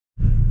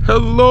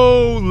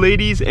Hello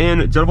ladies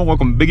and gentlemen,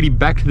 welcome biggity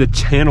back to the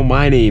channel.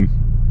 My name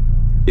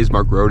is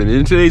Roden, and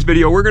in today's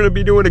video we're going to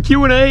be doing a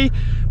Q&A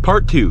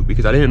part 2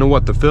 because I didn't know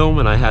what to film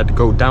and I had to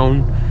go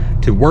down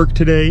to work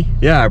today.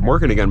 Yeah, I'm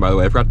working again, by the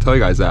way. I forgot to tell you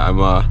guys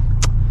that.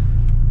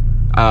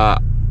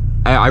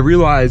 I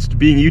realized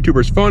being a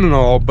YouTuber is fun and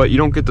all, but you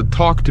don't get to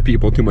talk to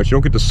people too much. You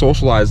don't get to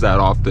socialize that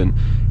often.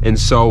 And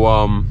so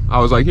I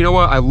was like, you know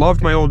what? I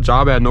loved my old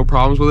job. I had no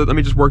problems with it. Let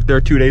me just work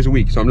there 2 days a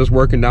week. So I'm just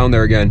working down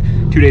there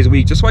again 2 days a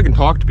week just so I can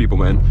talk to people,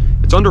 man.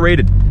 It's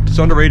underrated. It's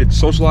underrated.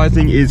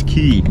 Socializing is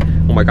key.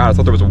 Oh my God, I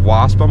thought there was a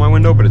wasp on my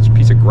window, but it's a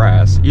piece of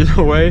grass.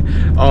 Either way,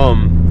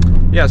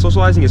 yeah,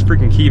 socializing is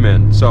freaking key,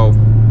 man. So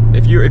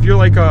if you're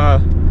like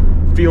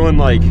feeling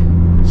like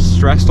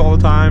stressed all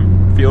the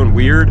time, feeling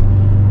weird,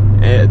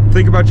 and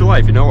think about your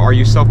life, you know, are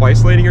you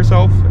self-isolating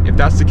yourself? If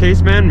that's the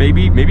case, man,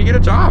 maybe get a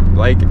job.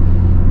 Like,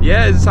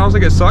 yeah, it sounds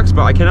like it sucks,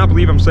 but I cannot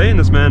believe I'm saying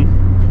this,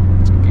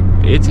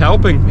 man. It's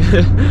helping.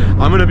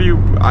 I'm gonna be,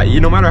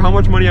 no matter how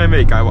much money I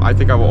make, I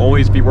think I will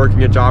always be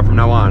working a job from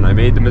now on. I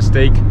made the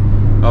mistake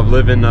of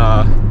living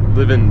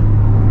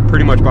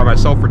pretty much by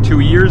myself for 2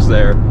 years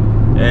there,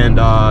 and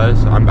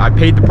I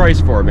paid the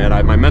price for it,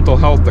 man. My mental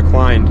health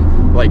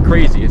declined like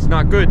crazy. It's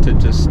not good to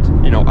just,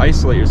 you know,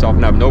 isolate yourself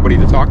and have nobody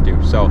to talk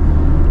to. So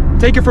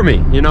take it from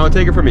me, you know,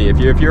 take it from me.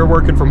 If you're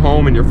working from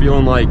home and you're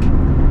feeling like,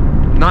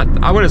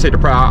 I wouldn't say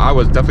depressed, I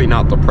was definitely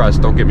not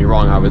depressed, don't get me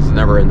wrong, I was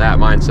never in that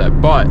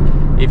mindset, but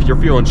if you're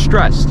feeling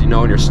stressed, you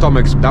know, and your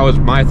stomach's, that was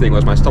my thing,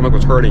 was my stomach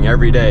was hurting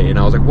every day, and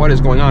I was like, what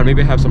is going on?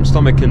 Maybe I have some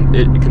stomach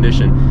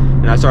condition,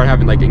 and I started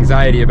having like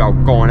anxiety about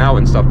going out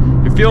and stuff.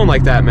 If you're feeling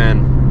like that,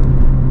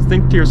 man,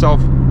 think to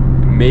yourself,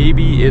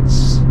 maybe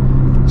it's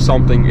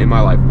something in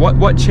my life.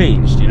 What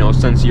changed, you know,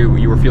 since you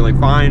were feeling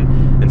fine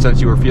and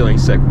since you were feeling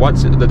sick?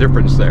 What's the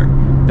difference there?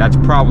 That's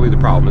probably the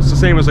problem. It's the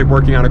same as like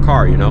working on a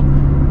car, you know.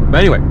 But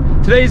anyway,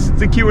 today's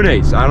the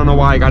Q&As. I don't know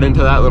why I got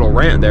into that little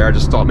rant there. I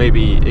just thought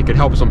maybe it could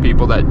help some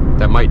people that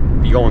might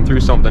be going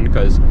through something,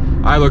 because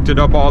I looked it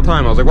up all the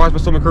time. I was like, why is my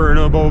stomach hurting?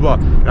 Blah, blah,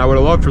 blah. And I would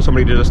have loved for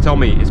somebody to just tell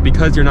me, it's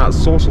because you're not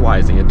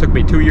socializing. It took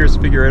me 2 years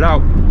to figure it out,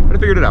 but I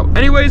figured it out.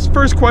 Anyways,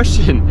 first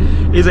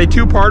question is a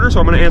two-parter, so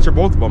I'm going to answer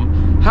both of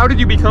them. How did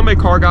you become a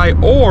car guy,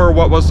 or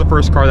what was the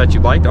first car that you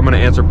liked? I'm going to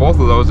answer both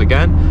of those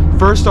again.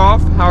 First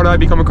off, how did I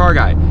become a car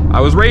guy? I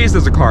was raised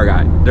as a car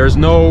guy. There's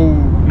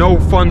no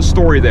fun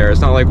story there.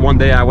 It's not like one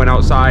day I went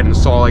outside and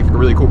saw like a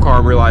really cool car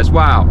and realized,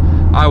 wow,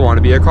 I want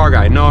to be a car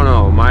guy.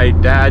 No, my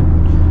dad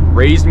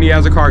raised me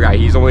as a car guy.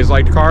 He's always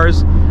liked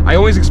cars. I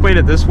always explain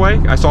it this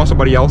way. I saw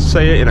somebody else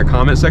say it in a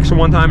comment section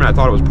one time and I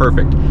thought it was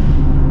perfect.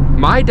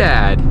 My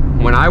dad,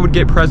 when I would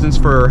get presents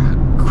for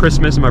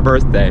Christmas and my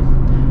birthday,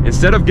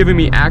 instead of giving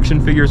me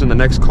action figures in the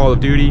next Call of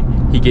Duty,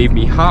 he gave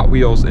me Hot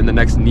Wheels in the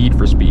next Need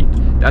for Speed.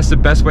 That's the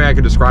best way I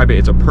could describe it.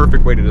 It's a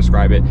perfect way to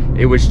describe it.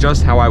 It was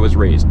just how I was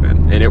raised,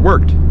 man, and it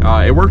worked.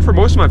 It worked for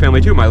most of my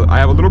family too. I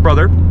have a little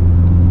brother.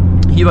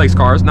 He likes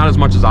cars, not as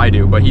much as I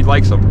do, but he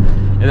likes them.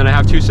 And then I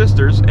have 2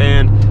 sisters,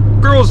 and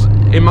girls,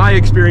 in my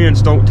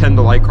experience, don't tend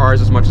to like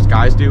cars as much as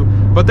guys do,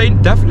 but they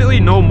definitely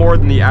know more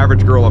than the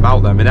average girl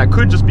about them. And that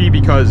could just be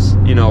because,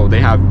 you know, they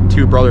have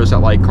 2 brothers that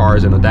like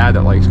cars and a dad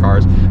that likes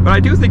cars. But I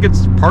do think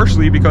it's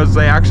partially because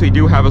they actually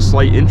do have a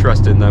slight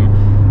interest in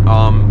them.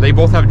 They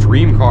both have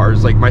dream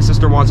cars. Like, my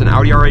sister wants an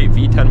Audi R8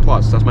 V10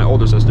 Plus. That's my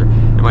older sister.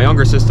 And my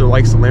younger sister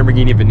likes the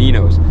Lamborghini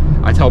Veninos.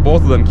 I tell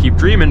both of them, keep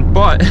dreaming,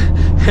 but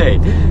hey,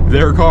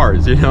 they're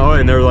cars, you know,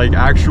 and they're like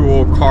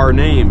actual car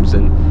names,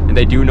 and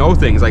they do know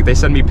things. Like, they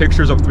send me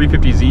pictures of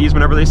 350Zs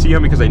whenever they see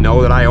them because they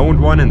know that I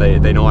owned one and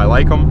they know I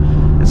like them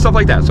and stuff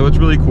like that. So it's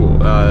really cool.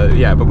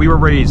 Yeah, but we were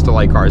raised to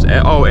like cars.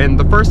 Oh, and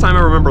the first time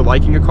I remember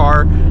liking a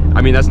car,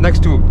 I mean, that's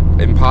next to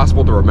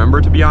impossible to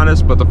remember, to be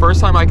honest, but the first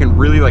time I can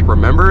really like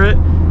remember it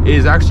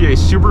is actually a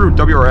Subaru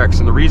WRX,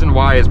 and the reason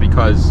why is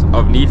because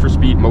of Need for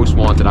Speed Most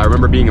Wanted. I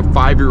remember being a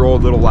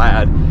 5-year-old little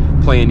lad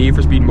playing Need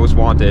for Speed Most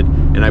Wanted,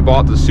 and I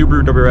bought the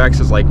Subaru WRX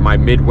as like my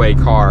midway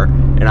car,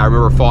 and I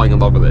remember falling in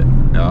love with it.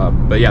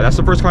 But yeah, that's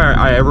the first car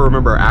I ever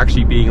remember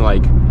actually being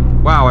like,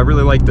 wow, I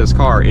really like this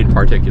car in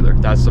particular.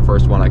 That's the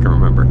first one I can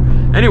remember.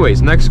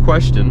 Anyways, next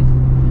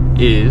question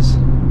is,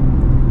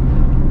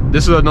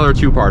 this is another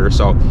two-parter.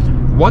 So,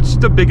 what's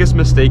the biggest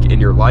mistake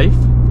in your life?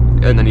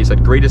 And then he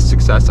said, greatest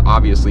success,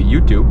 obviously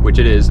YouTube, which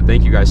it is.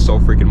 Thank you guys so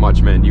freaking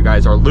much, man. You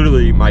guys are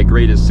literally my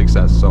greatest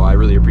success, so I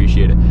really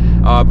appreciate it.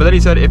 But then he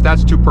said, if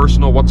that's too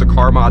personal, what's a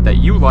car mod that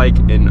you like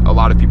and a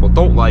lot of people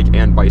don't like,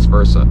 and vice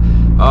versa?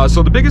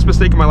 So the biggest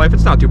mistake in my life,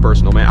 it's not too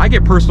personal, man. I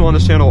get personal on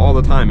this channel all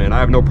the time, man. I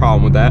have no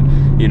problem with that,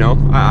 you know.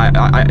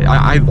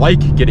 I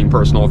like getting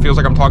personal. It feels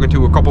like I'm talking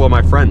to a couple of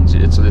my friends.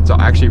 It's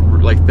actually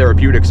like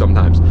therapeutic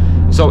sometimes.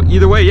 So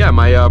either way, yeah,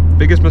 my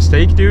biggest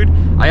mistake, dude,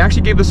 I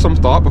actually gave this some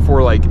thought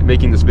before like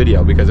making this video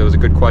because it was a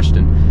good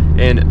question,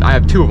 and I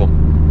have 2 of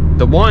them.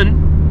 The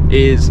one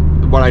is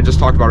what I just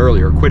talked about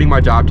earlier, quitting my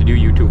job to do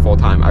YouTube full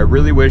time. I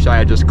really wish I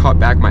had just cut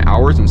back my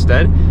hours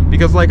instead,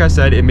 because like I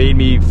said, it made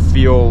me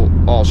feel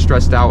all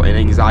stressed out and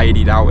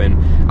anxietied out,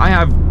 and I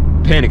have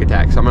panic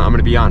attacks. I'm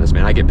gonna be honest,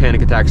 man. I get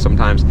panic attacks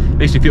sometimes. It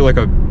makes me feel like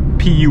a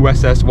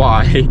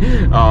P-U-S-S-Y,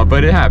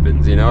 but it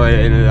happens, you know,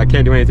 and I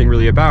can't do anything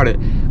really about it.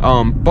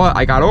 But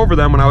I got over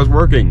them when I was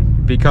working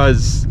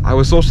because I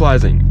was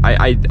socializing.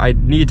 I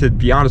need to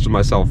be honest with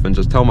myself and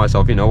just tell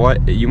myself, you know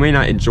what, you may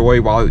not enjoy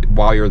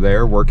while you're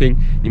there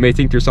working. You may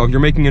think to yourself, you're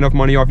making enough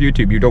money off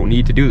YouTube, you don't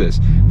need to do this.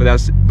 But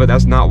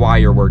that's not why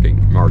you're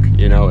working, Mark.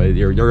 You know,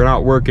 you're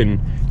not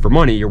working for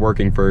money, you're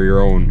working for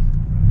your own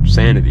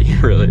sanity,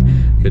 really.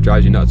 It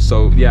drives you nuts.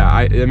 So yeah,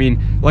 I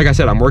mean, like I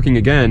said, I'm working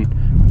again,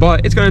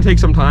 but it's gonna take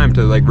some time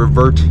to like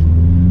revert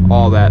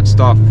all that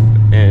stuff.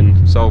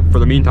 And so for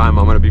the meantime,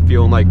 I'm gonna be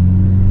feeling like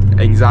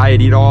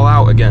anxiety all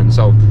out again,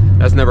 so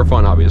that's never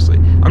fun. Obviously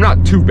I'm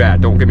not too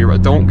bad, don't get me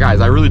wrong,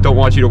 guys, I really don't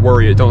want you to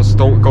worry.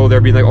 Don't go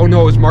there being like, oh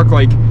no, is Mark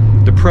like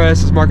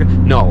depressed, is Mark?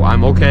 No,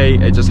 I'm okay.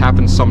 It just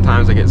happens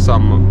sometimes. I get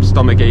some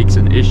stomach aches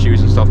and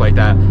issues and stuff like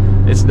that.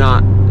 It's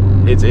not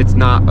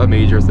a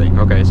major thing,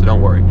 okay, so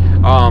don't worry.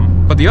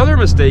 But the other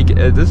mistake,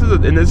 this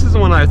is the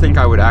one I think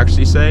I would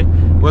actually say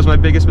was my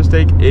biggest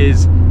mistake,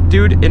 is,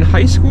 dude, in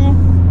high school,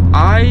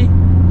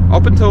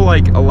 up until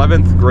like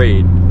 11th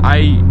grade,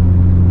 I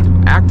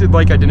acted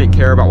like I didn't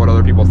care about what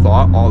other people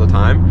thought all the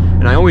time,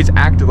 and I always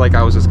acted like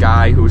I was this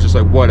guy who was just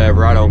like,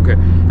 whatever, I don't care.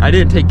 I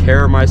didn't take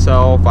care of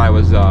myself. I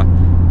was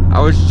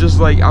just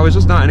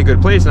not in a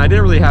good place, and I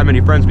didn't really have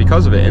many friends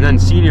because of it. And then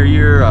senior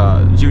year,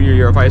 junior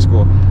year of high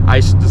school,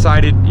 I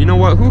decided, you know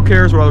what, who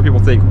cares what other people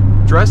think?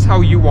 Dress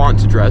how you want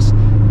to dress,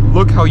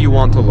 look how you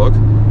want to look.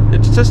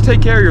 Just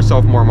take care of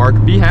yourself more,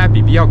 Mark. Be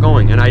happy, be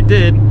outgoing. And I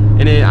did,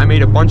 and I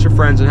made a bunch of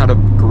friends and had a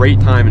great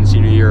time in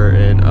senior year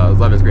in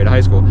 11th grade of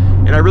high school.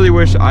 And I really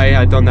wish I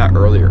had done that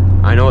earlier.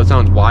 I know it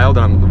sounds wild,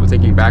 and I'm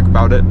thinking back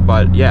about it,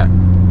 but yeah,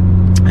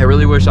 I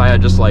really wish I had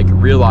just like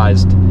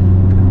realized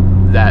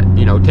that,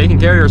 you know, taking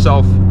care of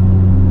yourself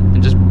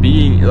and just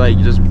being like,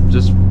 just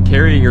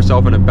carrying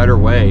yourself in a better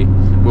way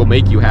will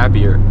make you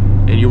happier,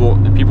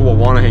 and people will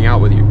want to hang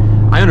out with you.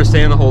 I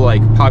understand the whole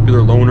like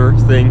popular loner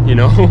thing, you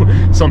know.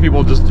 Some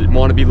people just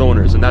want to be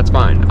loners, and that's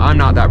fine. I'm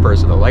not that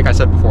person though. Like I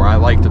said before, I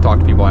like to talk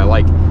to people. I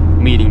like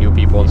meeting new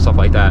people and stuff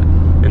like that.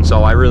 And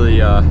so I really,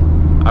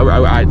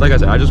 like I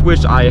said, I just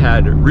wish I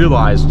had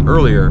realized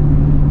earlier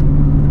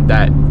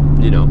that,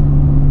 you know,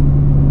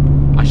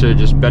 I should have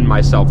just been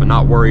myself and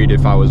not worried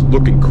if I was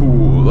looking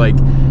cool. Like,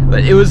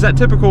 it was that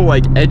typical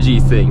like edgy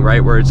thing,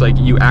 right, where it's like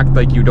you act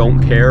like you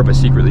don't care, but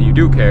secretly you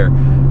do care.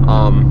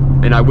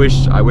 And I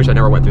wish I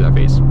never went through that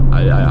phase.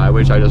 I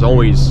wish I just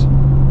always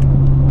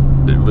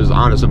was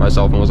honest with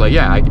myself and was like,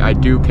 yeah, I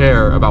do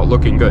care about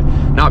looking good.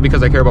 Not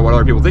because I care about what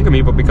other people think of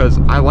me, but because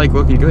I like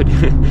looking good.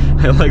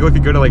 I like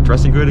looking good, I like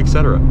dressing good,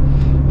 etc.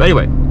 But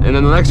anyway, and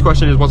then the next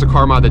question is, what's a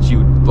car mod that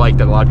you like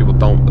that a lot of people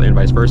don't, and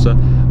vice versa?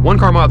 One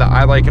car mod that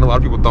I like and a lot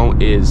of people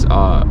don't is,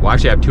 well,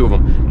 actually I have two of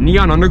them.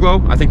 Neon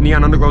Underglow. I think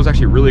Neon Underglow is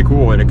actually really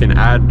cool, and it can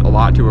add a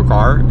lot to a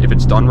car if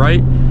it's done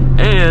right.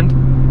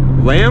 And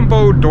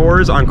Lambo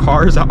doors on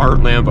cars that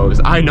aren't Lambos.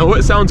 I know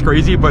it sounds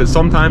crazy, but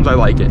sometimes I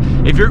like it.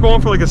 If you're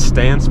going for like a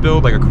stance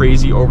build, like a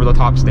crazy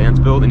over-the-top stance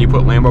build, and you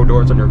put Lambo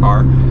doors on your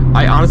car,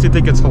 I honestly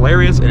think it's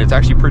hilarious, and it's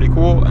actually pretty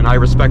cool, and I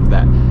respect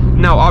that.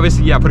 Now,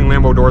 obviously, yeah, putting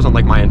Lambo doors on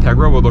like my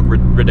Integra would look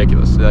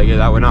ridiculous. Like,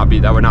 that would not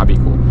be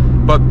cool.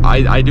 But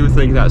I do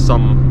think that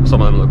some of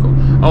them look cool.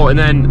 Oh, and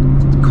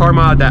then car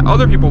mod that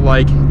other people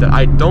like that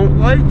I don't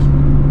like,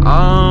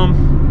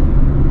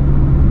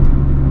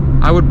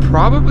 I would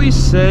probably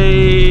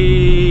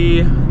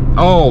say,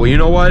 oh, you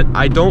know what?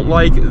 I don't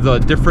like the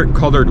different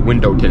colored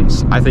window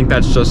tints. I think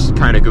that's just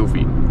kind of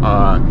goofy.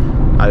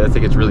 I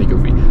think it's really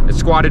goofy. It's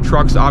squatted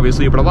trucks,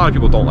 obviously, but a lot of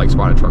people don't like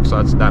squatted trucks,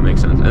 so that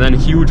makes sense. And then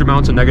huge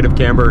amounts of negative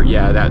camber,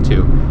 yeah, that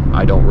too,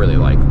 I don't really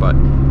like. But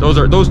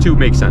those two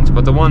make sense.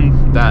 But the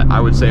one that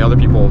I would say other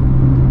people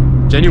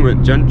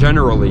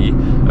generally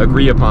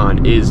agree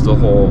upon is the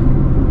whole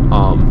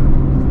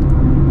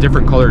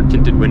different colored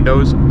tinted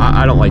windows.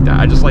 I don't like that.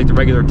 I just like the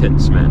regular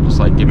tints, man. Just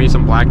like, give me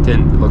some black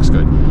tint, it looks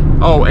good.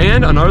 Oh,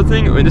 and another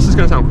thing, and this is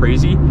gonna sound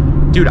crazy,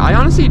 dude, I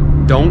honestly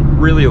don't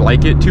really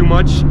like it too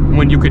much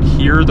when you could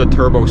hear the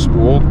turbo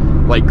spool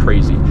like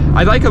crazy.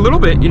 I like a little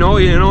bit, you know,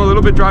 a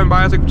little bit driving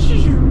by, it's like,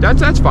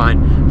 that's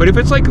fine. But if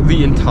it's like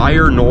the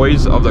entire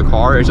noise of the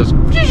car, it's just,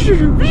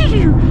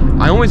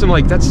 I always am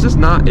like, that's just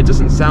not, it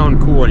doesn't sound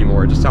cool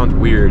anymore. It just sounds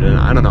weird, and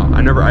I don't know.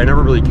 I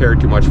never really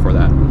cared too much for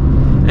that.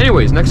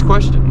 Anyways, next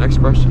question.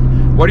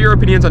 What are your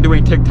opinions on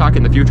doing TikTok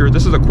in the future?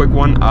 This is a quick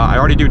one. I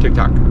already do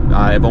TikTok.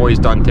 I've always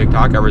done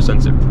TikTok ever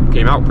since it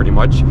came out, pretty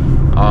much.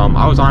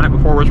 I was on it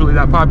before it was really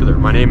that popular.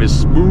 My name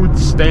is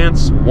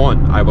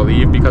SmoothStance1, I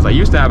believe, because I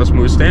used to have a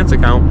SmoothStance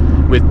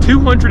account with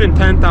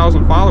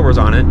 210,000 followers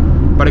on it,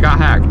 but it got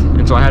hacked,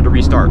 and so I had to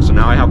restart. So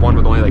now I have one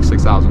with only like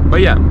 6,000. But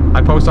yeah,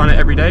 I post on it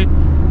every day.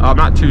 I'm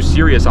not too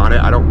serious on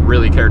it. I don't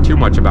really care too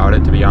much about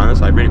it, to be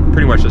honest. I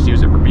pretty much just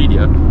use it for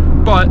media.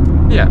 But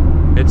yeah,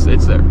 it's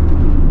there.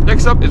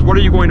 Next up is, what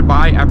are you going to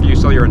buy after you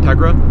sell your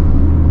Integra?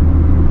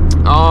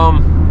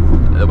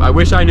 I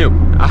wish I knew.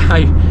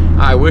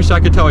 I wish I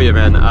could tell you,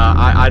 man.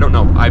 I don't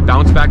know. I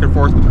bounce back and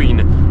forth between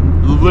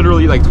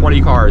literally like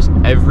 20 cars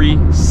every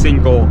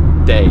single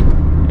day.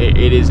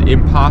 it is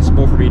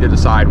impossible for me to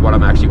decide what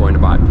I'm actually going to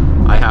buy.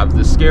 I have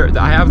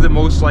the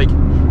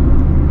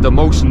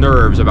most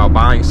nerves about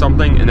buying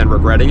something and then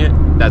regretting it.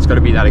 That's going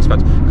to be that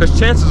expensive. Because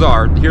chances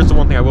are, here's the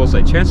one thing I will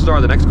say, chances are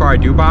the next car I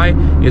do buy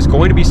is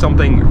going to be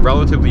something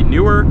relatively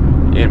newer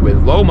and with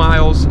low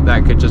miles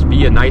that could just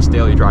be a nice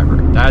daily driver.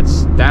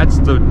 That's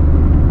the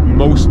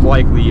most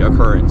likely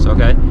occurrence,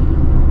 okay?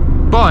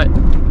 But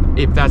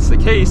if that's the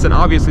case, then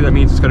obviously that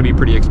means it's going to be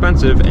pretty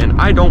expensive, and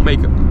I don't make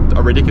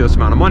a ridiculous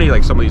amount of money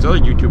like some of these other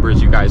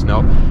YouTubers you guys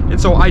know, and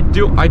so I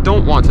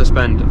don't want to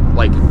spend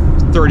like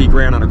 30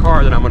 grand on a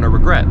car that I'm going to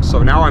regret.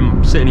 So now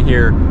I'm sitting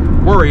here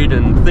worried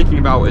and thinking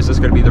about, is this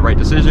going to be the right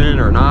decision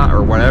or not,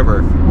 or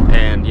whatever.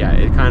 And yeah,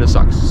 it kind of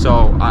sucks.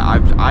 So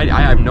I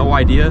have no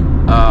idea.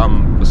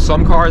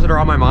 Some cars that are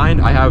on my mind,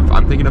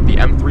 I'm thinking of the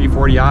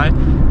M340i.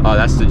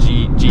 That's the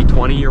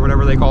G20 or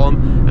whatever they call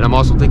them, and I'm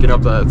also thinking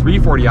of the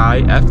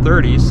 340i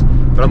F30s.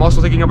 But I'm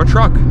also thinking of a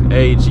truck,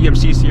 a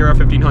GMC Sierra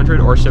 1500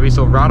 or Chevy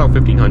Silverado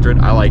 1500.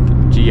 I like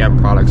GM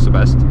products the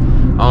best.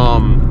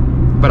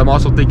 But I'm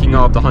also thinking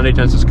of the Hyundai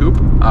Genesis Coupe.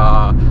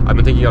 I've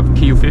been thinking of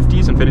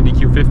Q50s, Infiniti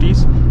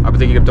Q50s. I've been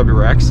thinking of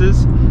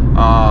WRXs,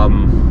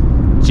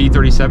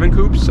 G37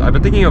 coupes. I've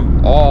been thinking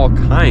of all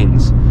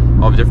kinds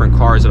of different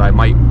cars that I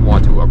might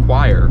want to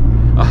acquire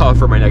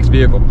for my next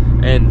vehicle.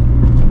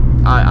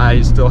 And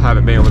I still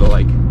haven't been able to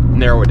like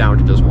narrow it down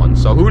to just one.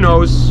 So who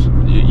knows?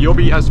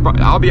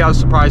 I'll be as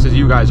surprised as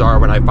you guys are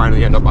when I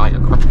finally end up buying a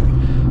car.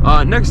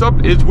 Next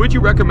up is, would you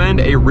recommend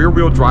a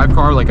rear-wheel drive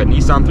car like a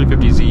Nissan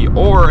 350Z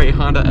or a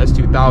Honda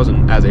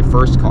S2000 as a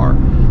first car?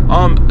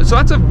 So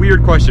that's a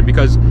weird question,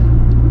 because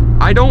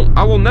I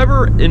will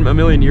never in a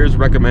million years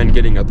recommend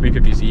getting a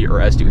 350Z or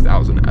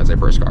S2000 as a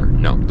first car.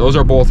 No, those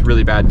are both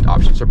really bad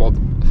options. They're both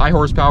high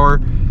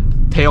horsepower,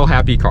 tail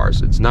happy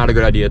cars. It's not a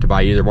good idea to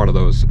buy either one of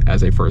those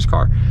as a first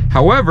car.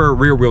 However,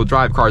 rear wheel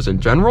drive cars in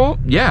general,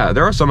 yeah,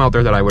 there are some out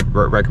there that I would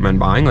recommend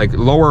buying, like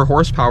lower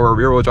horsepower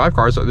rear wheel drive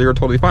cars. They're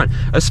totally fine,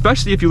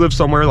 especially if you live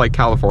somewhere like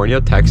California,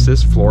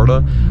 Texas,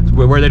 Florida,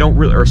 where they don't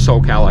really, or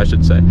SoCal I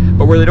should say,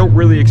 but where they don't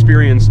really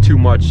experience too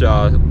much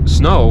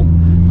snow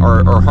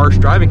or harsh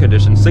driving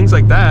conditions, things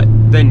like that.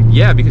 Then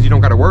yeah, because you don't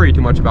got to worry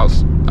too much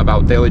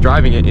about daily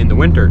driving it in the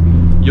winter,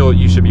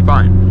 you should be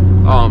fine.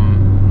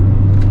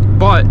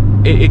 But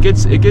it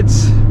gets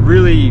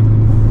really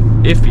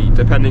iffy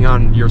depending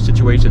on your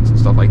situations and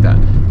stuff like that.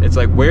 It's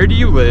like, where do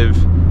you live,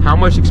 how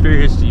much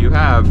experience do you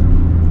have,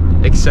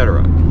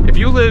 etc. If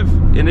you live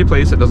in a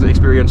place that doesn't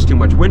experience too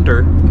much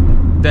winter,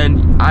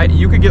 then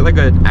you could get like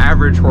an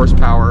average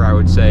horsepower, I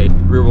would say,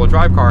 rear wheel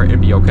drive car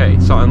and be okay.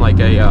 Something like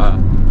a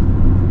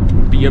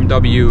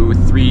BMW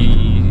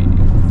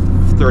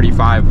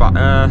 335,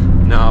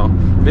 no,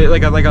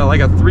 like a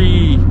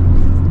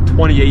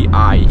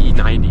 328i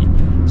E90.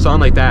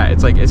 Something like that.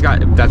 It's like,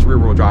 that's rear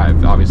wheel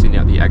drive, obviously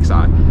not the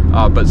XI,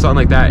 but something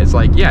like that. It's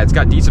like, yeah, it's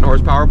got decent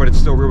horsepower, but it's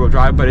still rear wheel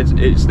drive, but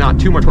it's not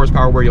too much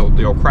horsepower where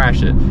you'll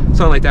crash it.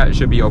 Something like that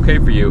should be okay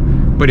for you.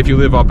 But if you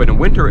live up in a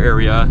winter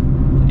area,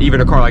 even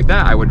a car like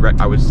that, I would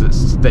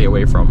stay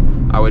away from.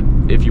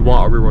 If you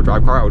want a rear wheel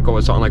drive car, I would go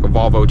with something like a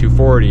Volvo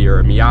 240 or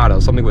a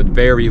Miata, something with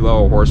very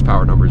low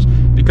horsepower numbers,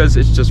 because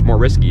it's just more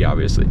risky,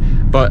 obviously.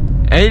 But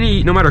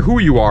no matter who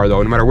you are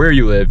though, no matter where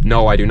you live,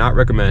 no, I do not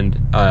recommend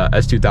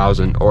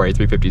S2000 or a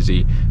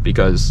 350Z,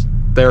 because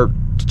they're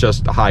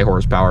just high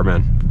horsepower,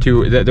 man.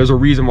 There's a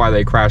reason why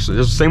they crash. It's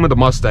the same with the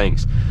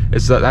Mustangs.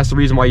 That's the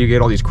reason why you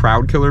get all these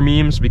crowd killer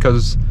memes,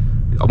 because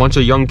a bunch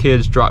of young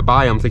kids drop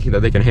by them thinking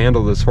that they can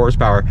handle this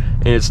horsepower,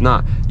 and it's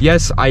not.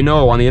 Yes, I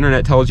know on the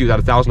internet tells you that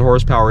 1,000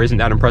 horsepower isn't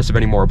that impressive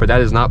anymore, but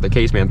that is not the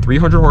case, man.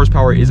 300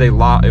 horsepower is a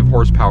lot of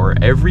horsepower.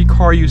 Every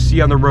car you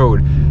see on the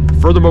road,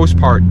 for the most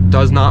part,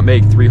 does not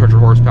make 300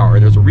 horsepower,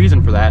 and there's a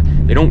reason for that.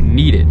 They don't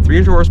need it.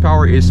 300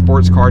 horsepower is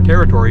sports car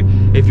territory.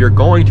 If you're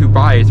going to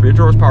buy a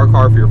 300 horsepower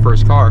car for your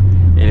first car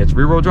and it's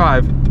rear wheel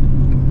drive,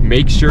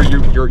 make sure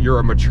you're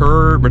a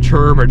mature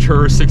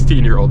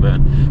 16-year-old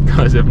man,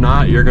 because if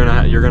not, you're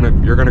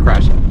gonna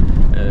crash it.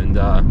 And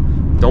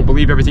don't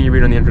believe everything you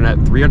read on the internet.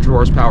 300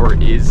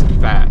 horsepower is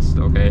fast,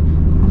 okay?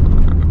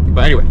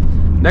 But anyway,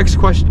 next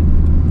question.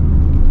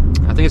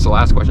 I think it's the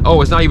last question.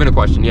 Oh, it's not even a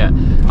question yet.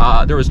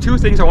 There was two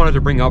things I wanted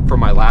to bring up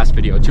from my last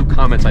video, two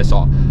comments I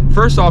saw.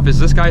 First off is,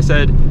 this guy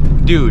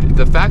said, dude,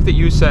 the fact that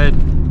you said,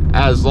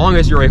 as long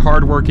as you're a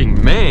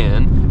hardworking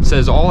man,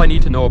 says all I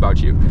need to know about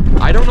you.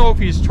 I don't know if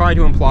he's trying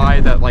to imply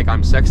that like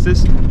I'm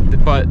sexist,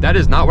 but that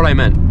is not what I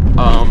meant.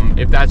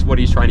 If that's what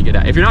he's trying to get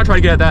at. If you're not trying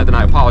to get at that, then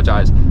I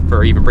apologize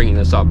for even bringing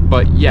this up.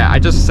 But yeah, I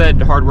just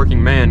said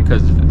hardworking man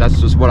because that's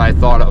just what I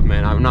thought of,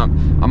 man. I'm not.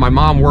 My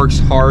mom works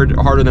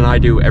harder than I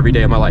do every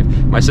day of my life.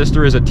 My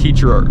sister is a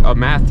teacher, a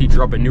math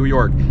teacher up in New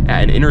York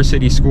at an inner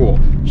city school.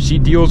 She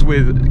deals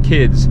with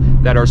kids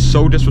that are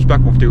so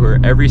disrespectful to her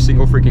every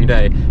single freaking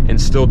day,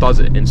 and still does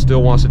it, and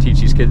still wants to teach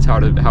these kids how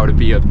to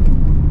be a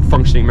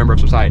functioning member of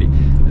society.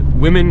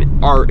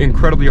 Women are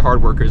incredibly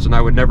hard workers, and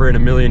I would never in a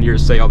million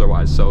years say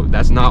otherwise. So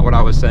that's not what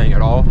I was saying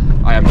at all.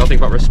 I have nothing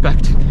but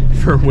respect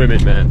for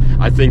women,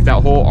 man. I think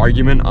that whole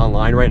argument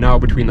online right now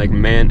between like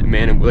man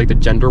and like the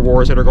gender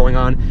wars that are going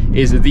on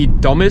is the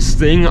dumbest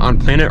thing on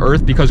planet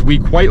Earth, because we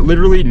quite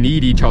literally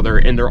need each other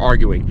and they're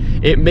arguing.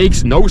 It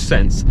makes no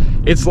sense.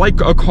 It's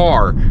like a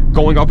car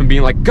going up and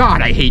being like,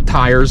 God, I hate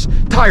tires.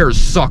 Tires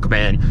suck,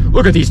 man.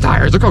 Look at these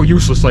tires. Look how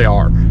useless they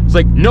are. It's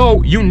like,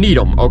 no, you need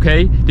them,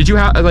 okay? Did you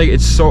have, like,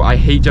 it's so, I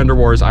hate gender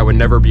wars. I would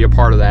never be a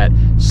part of that.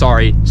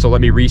 Sorry. So let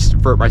me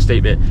revert my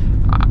statement.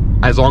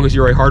 As long as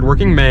you're a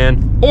hardworking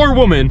man or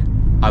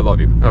woman, I love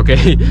you,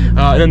 okay? And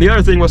then the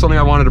other thing was something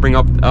I wanted to bring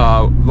up.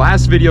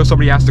 Last video,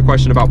 somebody asked a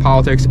question about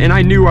politics, and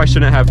I knew I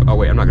shouldn't have, oh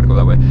wait, I'm not gonna go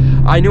that way.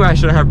 I knew I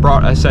shouldn't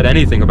have said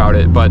anything about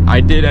it, but I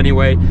did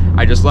anyway.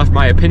 I just left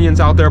my opinions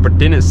out there, but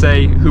didn't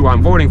say who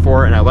I'm voting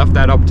for, and I left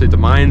that up to the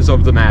minds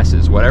of the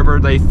masses.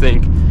 Whatever they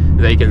think,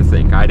 they can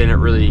think. I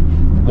didn't really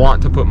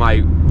want to put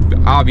my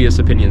obvious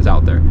opinions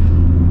out there.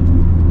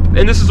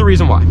 And this is the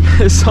reason why.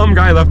 Some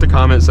guy left a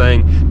comment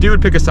saying,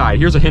 dude, pick a side.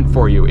 Here's a hint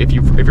for you. If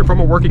you're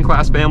from a working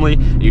class family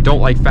and you don't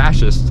like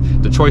fascists,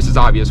 the choice is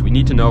obvious. We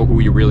need to know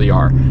who you really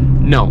are.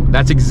 No,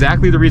 that's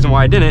exactly the reason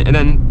why I didn't. And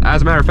then,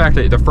 as a matter of fact,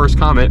 the first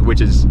comment, which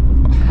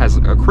has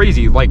a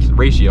crazy like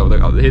ratio,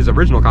 his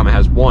original comment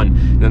has 1,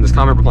 and then this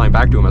comment replying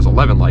back to him has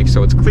 11 likes.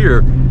 So it's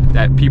clear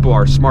that people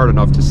are smart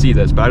enough to see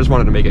this, but I just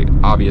wanted to make it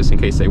obvious in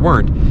case they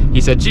weren't. He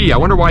said, gee, I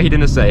wonder why he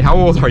didn't say, how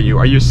old are you?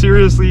 Are you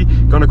seriously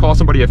going to call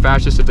somebody a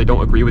fascist if they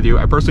don't agree with you?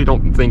 I personally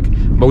don't think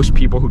most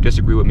people who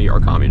disagree with me are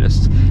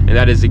communists. And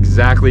that is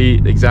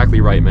exactly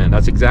right, man.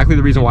 That's exactly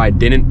the reason why I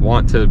didn't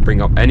want to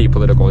bring up any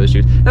political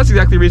issues. That's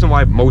exactly the reason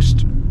why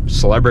most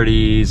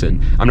celebrities,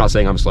 and I'm not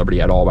saying I'm a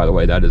celebrity at all, by the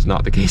way, that is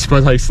not the case,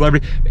 but like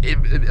celebrity,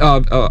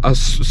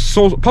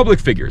 public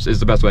figures is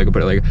the best way I could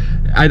put it. Like,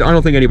 I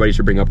don't think anybody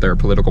should bring up their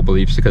political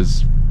beliefs,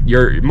 because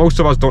most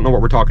of us don't know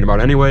what we're talking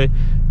about anyway,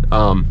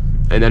 and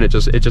then it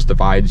just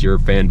divides your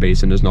fan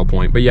base, and there's no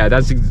point. But yeah,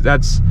 that's I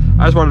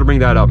just wanted to bring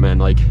that up, man.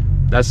 Like,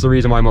 that's the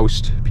reason why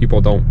most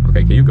people don't.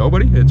 Okay, can you go,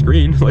 buddy? It's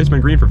green. The light's been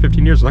green for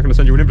 15 years. I'm not going to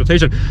send you an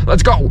invitation.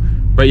 Let's go.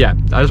 But yeah,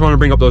 I just want to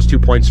bring up those 2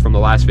 points from the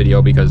last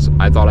video because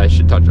I thought I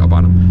should touch up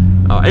on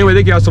them. Anyway,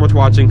 thank you guys so much for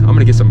watching. I'm going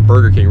to get some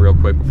Burger King real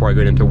quick before I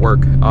get into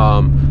work.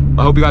 I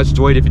hope you guys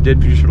enjoyed. If you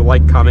did, be sure to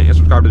like, comment, and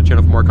subscribe to the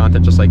channel for more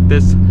content just like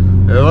this.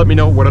 Let me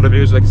know what other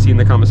videos you'd like to see in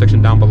the comment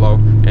section down below.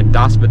 And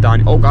das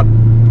vidanya. Oh God,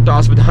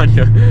 das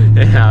vidanya. And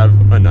have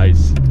a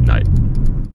nice night.